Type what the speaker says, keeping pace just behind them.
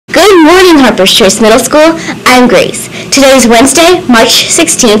Shepherd's Choice Middle School. I'm Grace. Today is Wednesday, March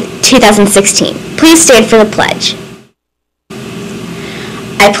 16th, 2016. Please stand for the pledge.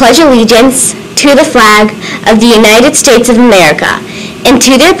 I pledge allegiance to the flag of the United States of America and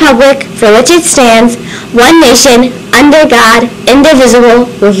to the republic for which it stands, one nation, under God, indivisible,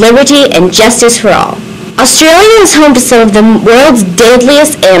 with liberty and justice for all. Australia is home to some of the world's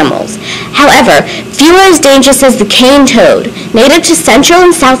deadliest animals. However, few are as dangerous as the cane toad. Native to Central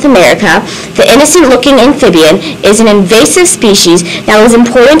and South America, the innocent-looking amphibian is an invasive species that was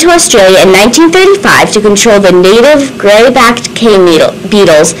imported to Australia in 1935 to control the native gray-backed cane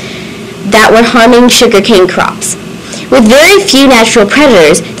beetles that were harming sugarcane crops. With very few natural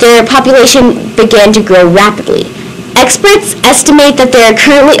predators, their population began to grow rapidly. Experts estimate that there are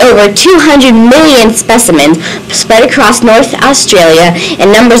currently over 200 million specimens spread across North Australia,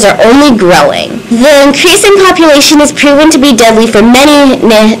 and numbers are only growing. The increasing population is proven to be deadly for many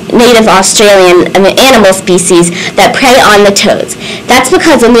native Australian animal species that prey on the toads. That's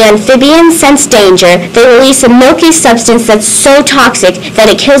because when the amphibians sense danger, they release a milky substance that's so toxic that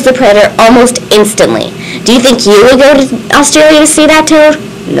it kills the predator almost instantly. Do you think you would go to Australia to see that toad?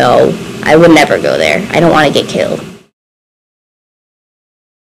 No, I would never go there. I don't want to get killed.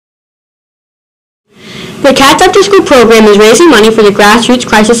 The CATS After School program is raising money for the Grassroots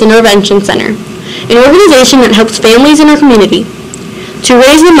Crisis Intervention Center, an organization that helps families in our community. To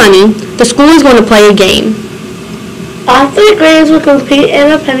raise the money, the school is going to play a game. All three grades will compete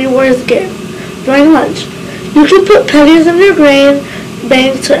in a penny wars game during lunch. You can put pennies in your grain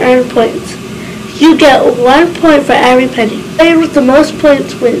bank to earn points. You get 1 point for every penny. The player with the most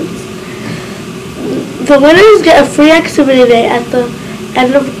points wins. The winners get a free activity day at the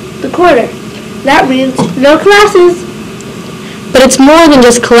end of the quarter. That means no classes. But it's more than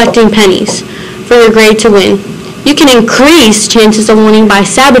just collecting pennies for your grade to win. You can increase chances of winning by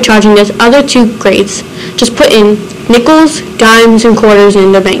sabotaging those other two grades. Just put in nickels, dimes, and quarters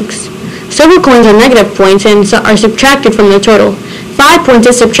in the banks. Silver coins are negative points and are subtracted from the total. 5 points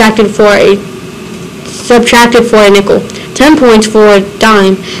is subtracted for a nickel, 10 points for a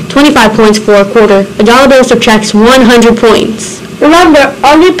dime, 25 points for a quarter. A dollar bill subtracts 100 points. Remember,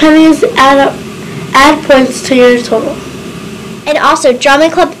 only pennies add points to your total. And also, Drama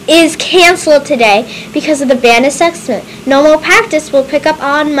Club is canceled today because of the band assessment. Normal practice will pick up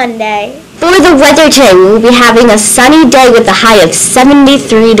on Monday. For the weather today, we will be having a sunny day with a high of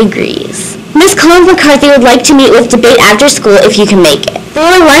 73 degrees. Miss Colin McCarthy would like to meet with Debate After School if you can make it. For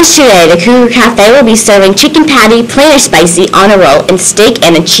lunch today, the Cougar Cafe will be serving chicken patty, plain or spicy, on a roll, and steak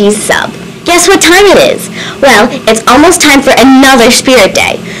and a cheese sub. Guess what time it is? Well, it's almost time for another Spirit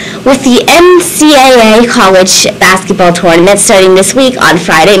Day. With the NCAA college basketball tournament starting this week on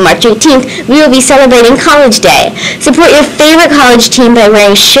Friday, March 18th, we will be celebrating College Day. Support your favorite college team by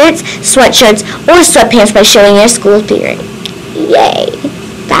wearing shirts, sweatshirts, or sweatpants by showing your school spirit. Yay!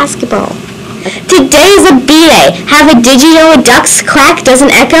 Basketball. Today is a B-Day. Have a Did you know a duck's quack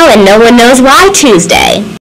doesn't echo and no one knows why Tuesday.